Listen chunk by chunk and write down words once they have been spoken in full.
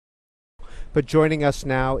But joining us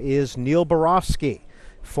now is Neil Barofsky,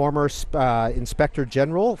 former Inspector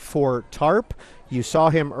General for TARP. You saw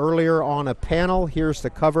him earlier on a panel. Here's the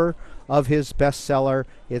cover of his bestseller.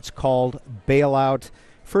 It's called Bailout.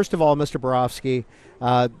 First of all, Mr. Barofsky,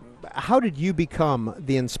 how did you become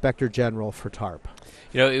the Inspector General for TARP?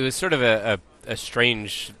 You know, it was sort of a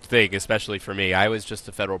strange thing, especially for me. I was just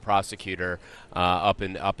a federal prosecutor up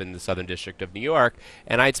in the Southern District of New York,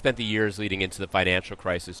 and I'd spent the years leading into the financial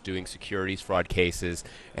crisis doing securities fraud cases.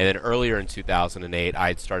 And then earlier in 2008,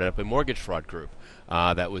 I'd started up a mortgage fraud group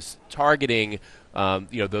that was targeting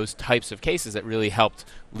those types of cases that really helped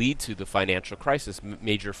lead to the financial crisis,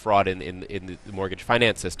 major fraud in the mortgage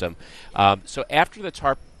finance system. So after the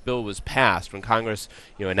TARP bill was passed, when Congress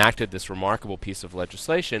enacted this remarkable piece of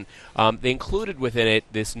legislation, they included within it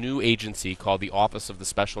this new agency called the Office of the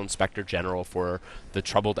Special Inspector General for the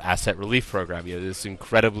Troubled Asset Relief Program. This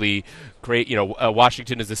incredibly great,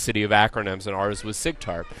 Washington is a city of acronyms, and ours was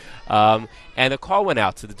SIGTARP. And a call went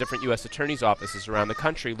out to the different U.S. attorneys' offices around the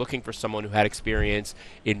country looking for someone who had experience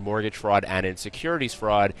in mortgage fraud and in securities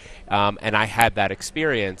fraud, and I had that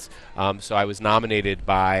experience. So I was nominated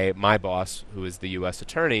by my boss, who is the U.S.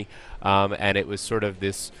 attorney, and it was sort of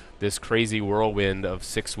this crazy whirlwind of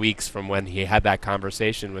 6 weeks from when he had that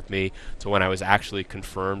conversation with me to when I was actually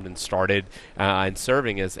confirmed and started and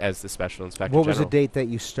serving as the Special Inspector General. What was the date that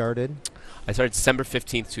you started? I started December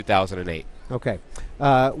 15th, 2008. Okay.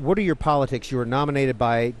 What are your politics? You were nominated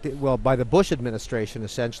by the Bush administration,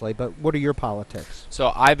 essentially, but what are your politics?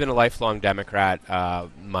 So I've been a lifelong Democrat.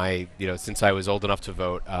 Since I was old enough to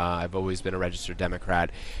vote, I've always been a registered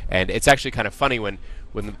Democrat. And it's actually kind of funny when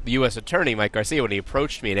the U.S. Attorney, Mike Garcia, when he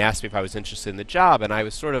approached me and asked me if I was interested in the job, and I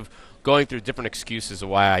was sort of going through different excuses of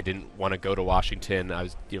why I didn't want to go to Washington. I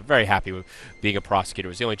was very happy with being a prosecutor. It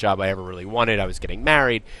was the only job I ever really wanted. I was getting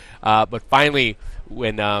married. But finally,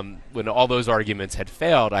 when all those arguments had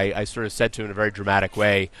failed, I sort of said to him in a very dramatic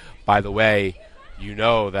way, by the way, you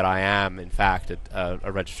know that I am, in fact,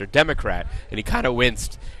 a registered Democrat. And he kind of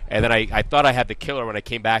winced. And then I thought I had the killer when I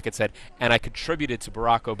came back and said, and I contributed to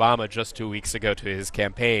Barack Obama just 2 weeks ago to his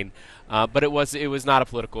campaign. But it was not a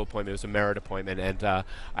political appointment. It was a merit appointment. And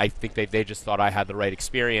I think they just thought I had the right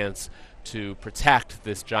experience to protect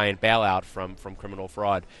this giant bailout from criminal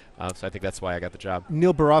fraud. So I think that's why I got the job.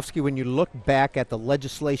 Neil Barofsky, when you look back at the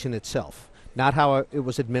legislation itself, not how it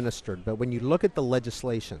was administered, but when you look at the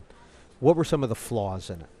legislation, what were some of the flaws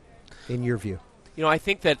in it, in your view? I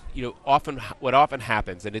think that what often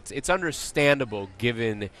happens, and it's understandable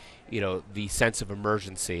given the sense of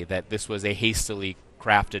emergency that this was a hastily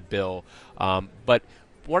crafted bill. But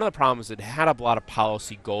one of the problems, it had a lot of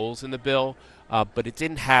policy goals in the bill, but it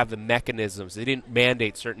didn't have the mechanisms. They didn't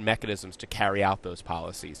mandate certain mechanisms to carry out those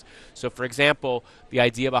policies. So, for example, the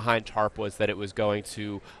idea behind TARP was that it was going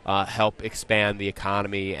to help expand the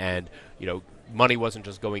economy, and money wasn't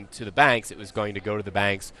just going to the banks, it was going to go to the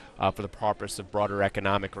banks for the purpose of broader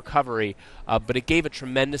economic recovery. But it gave a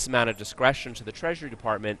tremendous amount of discretion to the Treasury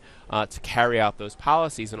Department to carry out those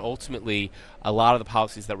policies, and ultimately a lot of the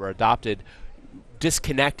policies that were adopted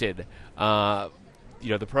disconnected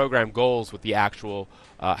the program goals with the actual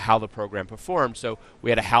how the program performed. So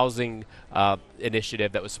we had a housing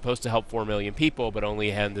initiative that was supposed to help 4 million people, but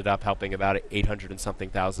only ended up helping about 800 and something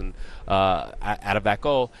thousand out of that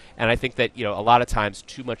goal. And I think that a lot of times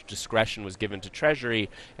too much discretion was given to Treasury,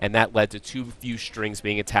 and that led to too few strings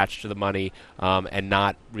being attached to the money, and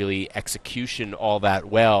not really execution all that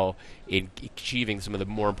well in achieving some of the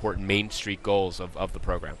more important Main Street goals of the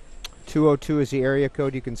program. 202 is the area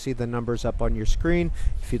code. You can see the numbers up on your screen.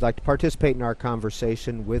 If you'd like to participate in our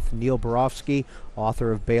conversation with Neil Barofsky,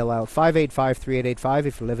 author of Bailout, 585-3885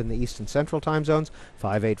 if you live in the East and Central time zones,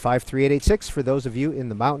 585-3886 for those of you in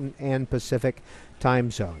the Mountain and Pacific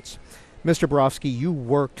time zones. Mr. Barofsky, you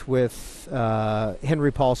worked with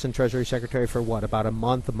Henry Paulson, Treasury Secretary, for what, about a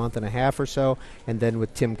month and a half or so, and then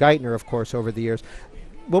with Tim Geithner, of course, over the years.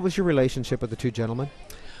 What was your relationship with the two gentlemen?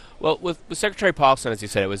 Well, with Secretary Paulson, as you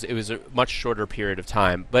said, it was a much shorter period of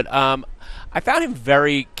time. But I found him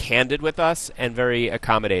very candid with us and very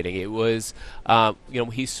accommodating. It was,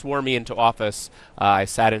 he swore me into office. I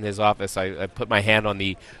sat in his office. I put my hand on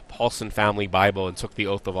the Paulson family Bible and took the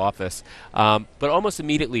oath of office. But almost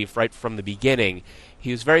immediately, right from the beginning,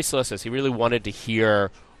 he was very solicitous. He really wanted to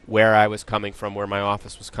hear where I was coming from, where my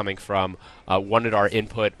office was coming from, wanted our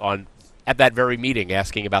input on at that very meeting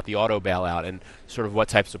asking about the auto bailout and sort of what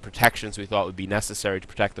types of protections we thought would be necessary to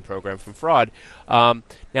protect the program from fraud.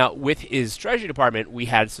 Now, with his Treasury Department, we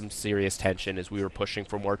had some serious tension as we were pushing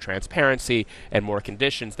for more transparency and more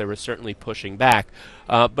conditions. They were certainly pushing back.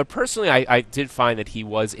 But personally, I did find that he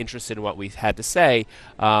was interested in what we had to say,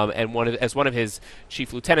 and as one of his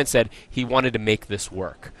chief lieutenants said, he wanted to make this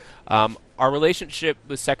work. Our relationship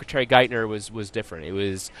with Secretary Geithner was different. It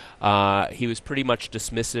was he was pretty much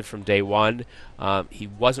dismissive from day one. He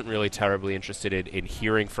wasn't really terribly interested in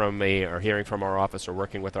hearing from me or hearing from our office or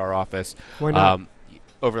working with our office. Why not?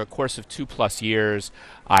 Over the course of 2+ years,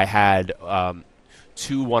 I had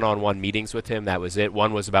 2 one-on-one meetings with him. That was it.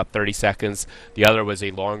 One was about 30 seconds. The other was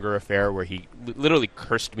a longer affair where he literally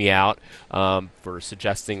cursed me out for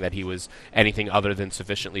suggesting that he was anything other than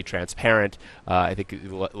sufficiently transparent. I think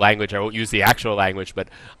language, I won't use the actual language, but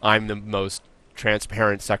I'm the most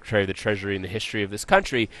transparent Secretary of the Treasury in the history of this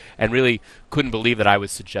country, and really couldn't believe that I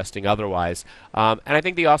was suggesting otherwise. And I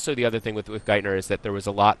think the other thing with Geithner is that there was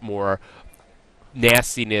a lot more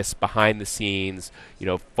nastiness behind the scenes,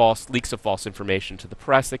 false leaks of false information to the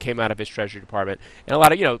press that came out of his Treasury Department, and a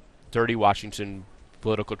lot of, dirty Washington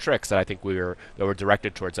political tricks that I think that were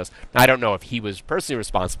directed towards us. Now, I don't know if he was personally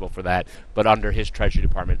responsible for that, but under his Treasury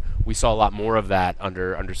Department, we saw a lot more of that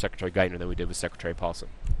under Secretary Geithner than we did with Secretary Paulson.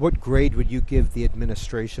 What grade would you give the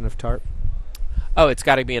administration of TARP? Oh, it's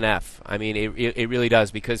got to be an F. I mean, it really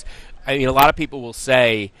does, because a lot of people will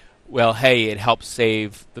say, well, hey, it helps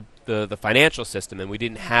save the financial system, and we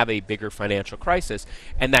didn't have a bigger financial crisis,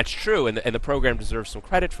 and that's true, and the program deserves some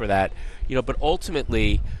credit for that. But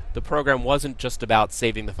ultimately, the program wasn't just about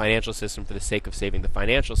saving the financial system for the sake of saving the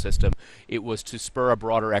financial system. It was to spur a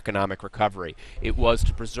broader economic recovery. It was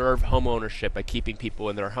to preserve home ownership by keeping people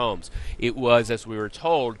in their homes. It was, as we were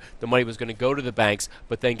told, the money was going to go to the banks,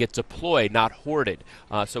 but then get deployed, not hoarded.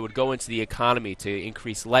 So it would go into the economy to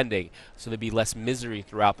increase lending, so there'd be less misery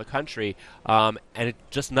throughout the country, and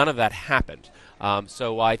just none of that happened.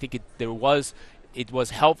 So I think it was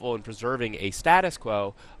helpful in preserving a status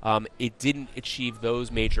quo. It didn't achieve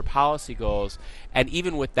those major policy goals. And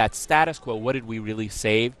even with that status quo, what did we really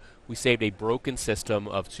save? We saved a broken system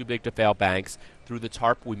of too-big-to-fail banks. Through the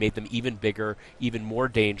TARP, we made them even bigger, even more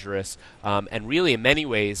dangerous. And really, in many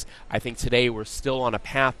ways, I think today we're still on a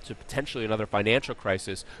path to potentially another financial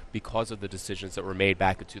crisis because of the decisions that were made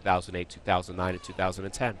back in 2008, 2009, and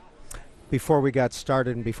 2010. Before we got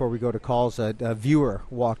started and before we go to calls, a viewer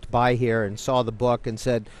walked by here and saw the book and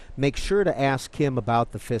said, make sure to ask him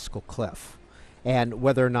about the fiscal cliff and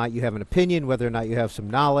whether or not you have an opinion, whether or not you have some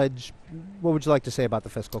knowledge. What would you like to say about the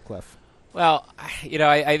fiscal cliff? Well,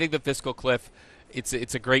 I think the fiscal cliff, it's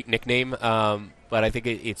a great nickname, but I think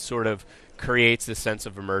it sort of creates this sense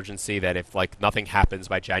of emergency that if nothing happens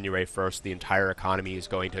by January 1st, the entire economy is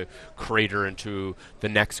going to crater into the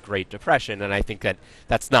next Great Depression, and I think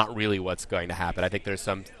that's not really what's going to happen. I think there's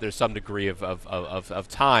some degree of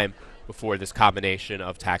time before this combination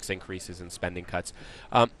of tax increases and spending cuts.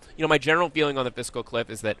 My general feeling on the fiscal cliff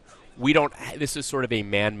is that this is sort of a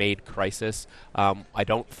man-made crisis. I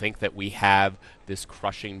don't think that we have this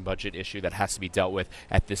crushing budget issue that has to be dealt with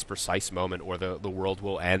at this precise moment or the world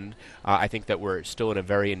will end. I think that we're still in a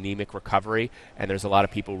very anemic recovery, and there's a lot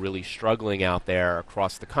of people really struggling out there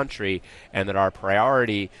across the country, and that our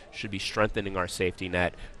priority should be strengthening our safety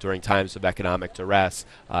net during times of economic duress.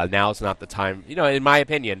 Now's not the time, in my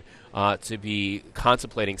opinion, to be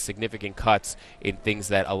contemplating significant cuts in things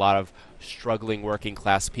that a lot of struggling working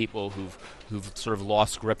class people who've sort of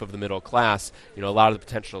lost grip of the middle class, a lot of the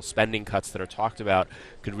potential spending cuts that are talked about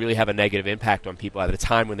could really have a negative impact on people at a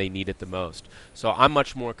time when they need it the most. So I'm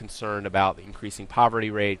much more concerned about increasing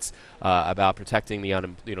poverty rates, about protecting the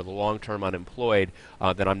long-term unemployed,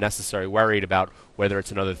 than I'm necessarily worried about whether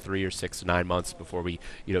it's another 3 or 6 or 9 months before we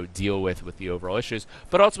deal with the overall issues.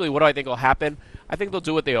 But ultimately, what do I think will happen? I think they'll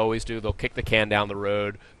do what they always do. They'll kick the can down the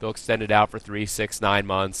road. They'll extend it out for 3, 6, 9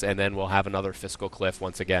 months, and then we'll have another fiscal cliff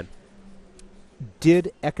once again.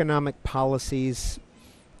 Did economic policies,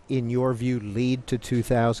 in your view, lead to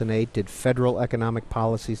 2008? Did federal economic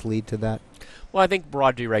policies lead to that? Well, I think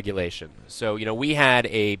broad deregulation. So, we had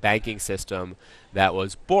a banking system that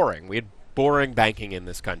was boring. We had boring banking in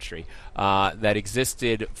this country that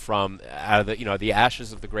existed from out of the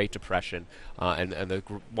ashes of the Great Depression and the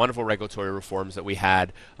wonderful regulatory reforms that we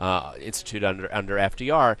had instituted under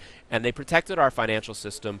FDR, and they protected our financial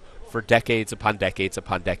system for decades upon decades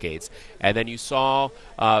upon decades. And then you saw,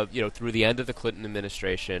 through the end of the Clinton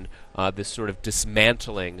administration, this sort of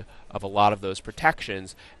dismantling of a lot of those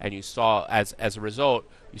protections, and you saw, as a result,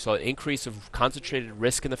 you saw an increase of concentrated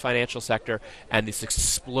risk in the financial sector and this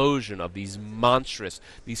explosion of these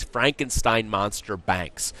these Frankenstein monster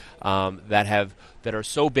banks that are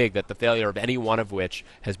so big that the failure of any one of which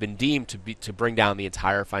has been deemed to bring down the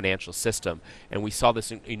entire financial system. And we saw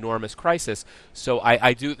this enormous crisis. So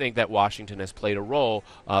I do think that Washington has played a role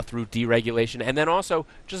through deregulation and then also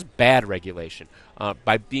just bad regulation.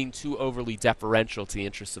 By being too overly deferential to the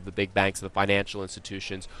interests of the big banks and the financial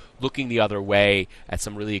institutions, looking the other way at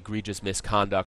some really egregious misconduct